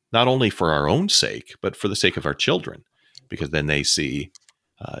home, not only for our own sake, but for the sake of our children, because then they see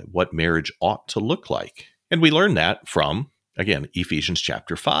what marriage ought to look like. And we learn that from, again, Ephesians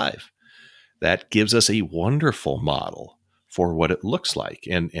chapter 5. That gives us a wonderful model for what it looks like.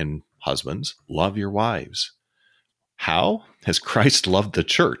 And husbands, love your wives. How has Christ loved the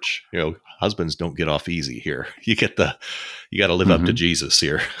church? Husbands don't get off easy here. You got to live up to Jesus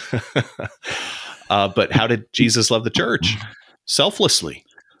here. But how did Jesus love the church? Selflessly.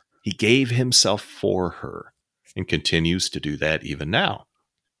 He gave himself for her and continues to do that even now.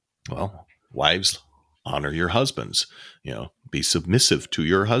 Well, wives, honor your husbands. Be submissive to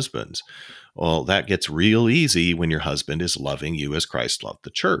your husbands. Well, that gets real easy when your husband is loving you as Christ loved the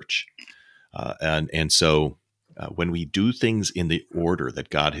church. And so when we do things in the order that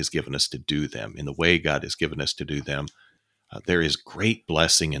God has given us to do them, in the way God has given us to do them, there is great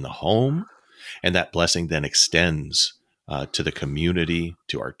blessing in the home. And that blessing then extends to the community,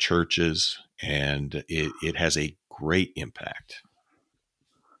 to our churches, and it has a great impact.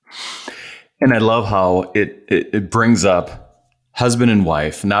 And I love how it brings up husband and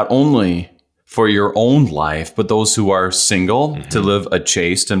wife, not only for your own life, but those who are single, to live a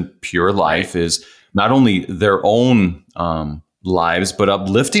chaste and pure life is not only their own lives, but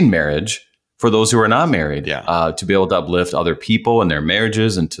uplifting marriage for those who are not married, to be able to uplift other people in their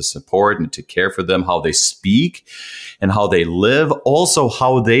marriages and to support and to care for them, how they speak and how they live, also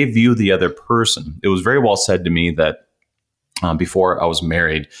how they view the other person. It was very well said to me that before I was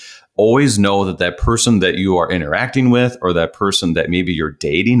married, always know that person that you are interacting with or that person that maybe you're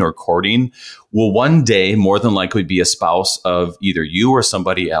dating or courting will one day more than likely be a spouse of either you or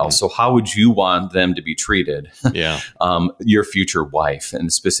somebody else. So how would you want them to be treated? Your future wife,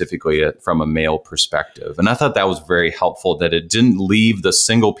 and specifically from a male perspective. And I thought that was very helpful, that it didn't leave the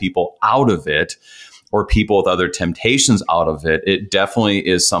single people out of it, or people with other temptations out of it, it definitely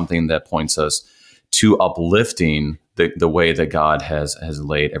is something that points us to uplifting the way that God has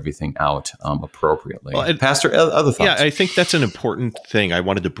laid everything out appropriately. Well, Pastor, other thoughts? Yeah, I think that's an important thing. I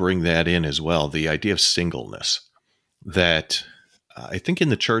wanted to bring that in as well. The idea of singleness, that I think in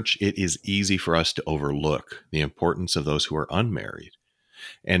the church, it is easy for us to overlook the importance of those who are unmarried.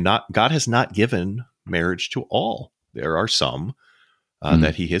 And God has not given marriage to all. There are some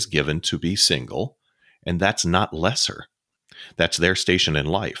that he has given to be single, and that's not lesser. That's their station in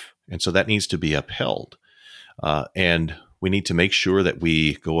life. And so that needs to be upheld. And we need to make sure that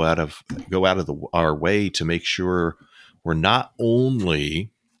we go out of our way to make sure we're not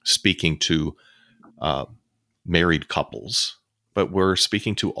only speaking to married couples, but we're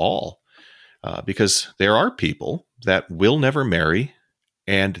speaking to all, because there are people that will never marry,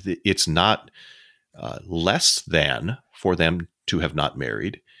 and it's not less than for them to have not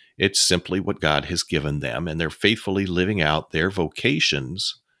married. It's simply what God has given them, and they're faithfully living out their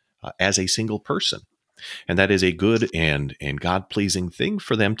vocations as a single person. And that is a good and God-pleasing thing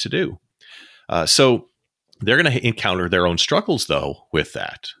for them to do. So they're going to encounter their own struggles, though, with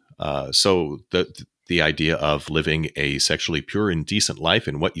that. So the idea of living a sexually pure and decent life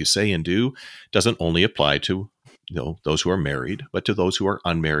in what you say and do doesn't only apply to those who are married, but to those who are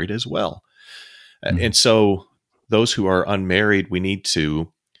unmarried as well. And so those who are unmarried, we need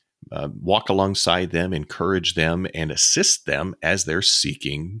to walk alongside them, encourage them, and assist them as they're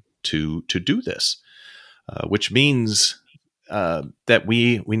seeking to do this. Which means that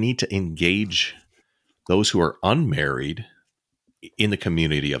we need to engage those who are unmarried in the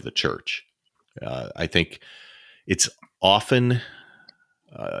community of the church. I think it's often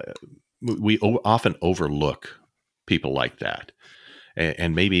we often overlook people like that,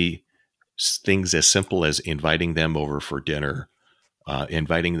 and maybe things as simple as inviting them over for dinner,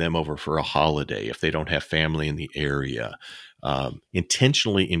 inviting them over for a holiday if they don't have family in the area,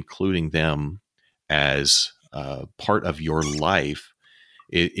 intentionally including them as part of your life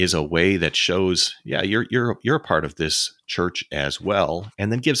is a way that shows, you're a part of this church as well, and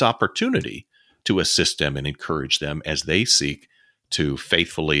then gives opportunity to assist them and encourage them as they seek to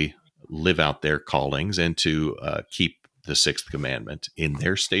faithfully live out their callings and to keep the sixth commandment in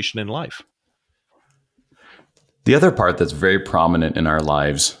their station in life. The other part that's very prominent in our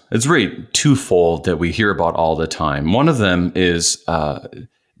lives, it's really twofold that we hear about all the time. One of them is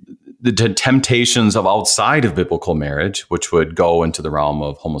the temptations of outside of biblical marriage, which would go into the realm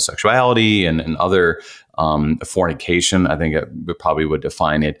of homosexuality and other fornication. I think it probably would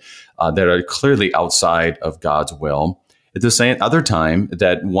define it, that are clearly outside of God's will. At the same other time,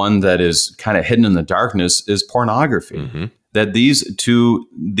 that one that is kind of hidden in the darkness is pornography. Mm-hmm. That these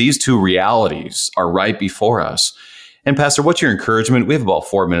two realities are right before us. And Pastor, what's your encouragement? We have about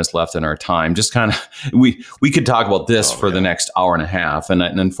 4 minutes left in our time. Just kind of, we could talk about this for the next hour and a half, and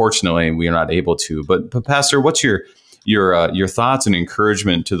unfortunately, we are not able to. But Pastor, what's your thoughts and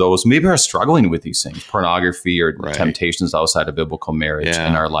encouragement to those who maybe are struggling with these things, pornography or temptations outside of biblical marriage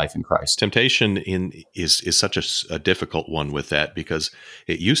in our life in Christ? Temptation is such a difficult one with that, because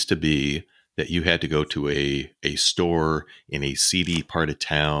it used to be that you had to go to a store in a seedy part of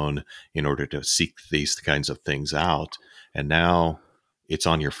town in order to seek these kinds of things out. And now it's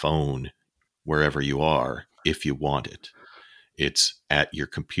on your phone wherever you are, if you want it. It's at your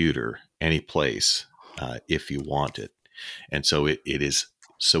computer, any place, if you want it. And so it is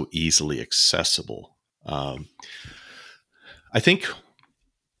so easily accessible. I think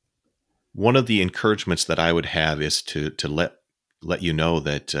one of the encouragements that I would have is to let you know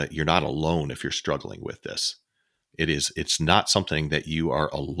that you're not alone if you're struggling with this. It's not something that you are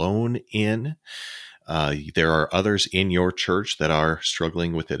alone in. There are others in your church that are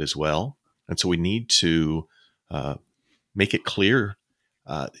struggling with it as well. And so we need to make it clear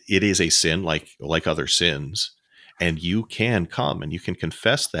it is a sin like other sins, and you can come and you can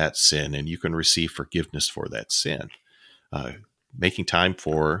confess that sin and you can receive forgiveness for that sin. Making time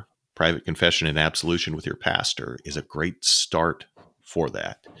for private confession and absolution with your pastor is a great start for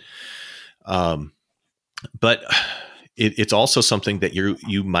that. But it's also something that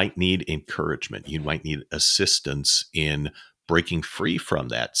you might need encouragement. You might need assistance in breaking free from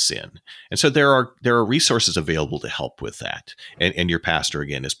that sin. And so there are resources available to help with that. And your pastor,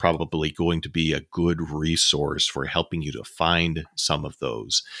 again, is probably going to be a good resource for helping you to find some of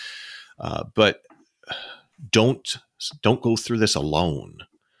those. But don't go through this alone.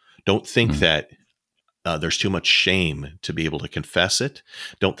 Don't think that there's too much shame to be able to confess it.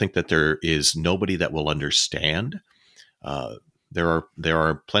 Don't think that there is nobody that will understand. There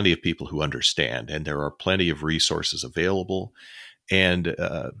are plenty of people who understand, and there are plenty of resources available. And,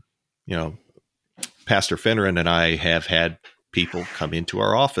 Pastor Finneran and I have had people come into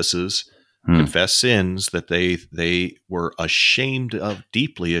our offices, confess sins that they were ashamed of,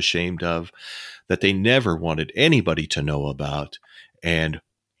 deeply ashamed of, that they never wanted anybody to know about. And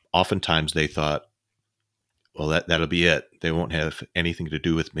oftentimes they thought, well, that'll be it. They won't have anything to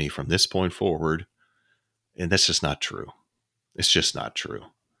do with me from this point forward. And that's just not true. It's just not true.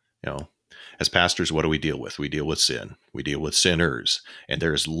 As pastors, what do we deal with? We deal with sin. We deal with sinners. And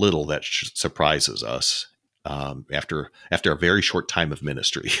there is little that surprises us after a very short time of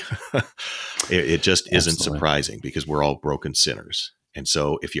ministry. It just isn't surprising, because we're all broken sinners. And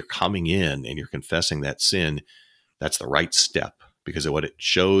so if you're coming in and you're confessing that sin, that's the right step, because what it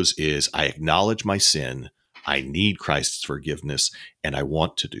shows is I acknowledge my sin, I need Christ's forgiveness, and I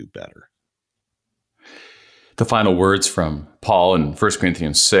want to do better. The final words from Paul in 1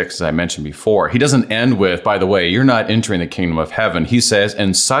 Corinthians 6, as I mentioned before, he doesn't end with, by the way, you're not entering the kingdom of heaven. He says,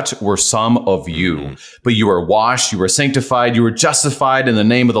 and such were some of you, but you were washed, you were sanctified, you were justified in the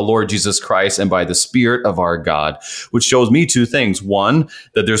name of the Lord Jesus Christ and by the Spirit of our God, which shows me two things. One,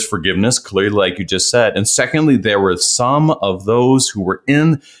 that there's forgiveness, clearly, like you just said. And secondly, there were some of those who were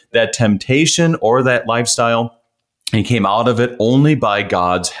in that temptation or that lifestyle and came out of it only by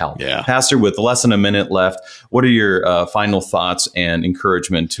God's help. Yeah. Pastor, with less than a minute left, what are your final thoughts and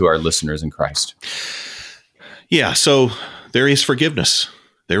encouragement to our listeners in Christ? Yeah, so there is forgiveness.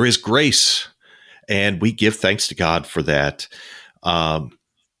 There is grace. And we give thanks to God for that. Going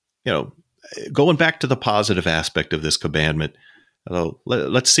back to the positive aspect of this commandment,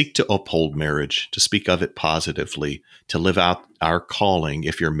 let's seek to uphold marriage, to speak of it positively, to live out our calling.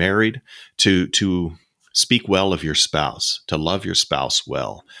 If you're married, to speak well of your spouse, to love your spouse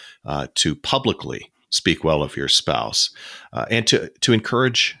well, to publicly speak well of your spouse, and to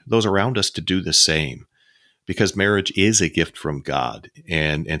encourage those around us to do the same, because marriage is a gift from God,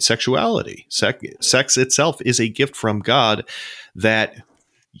 and sexuality, sex itself is a gift from God that,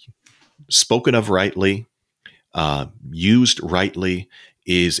 spoken of rightly, used rightly,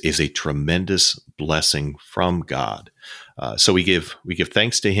 is a tremendous blessing from God. So we give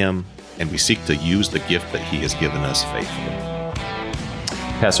thanks to him, and we seek to use the gift that he has given us faithfully.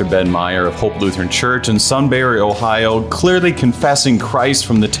 Pastor Ben Meyer of Hope Lutheran Church in Sunbury, Ohio, clearly confessing Christ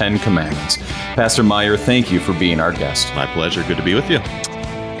from the Ten Commandments. Pastor Meyer, thank you for being our guest. My pleasure. Good to be with you.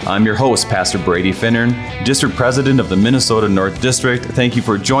 I'm your host, Pastor Brady Finneran, District President of the Minnesota North District. Thank you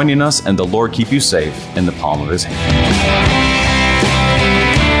for joining us, and the Lord keep you safe in the palm of his hand.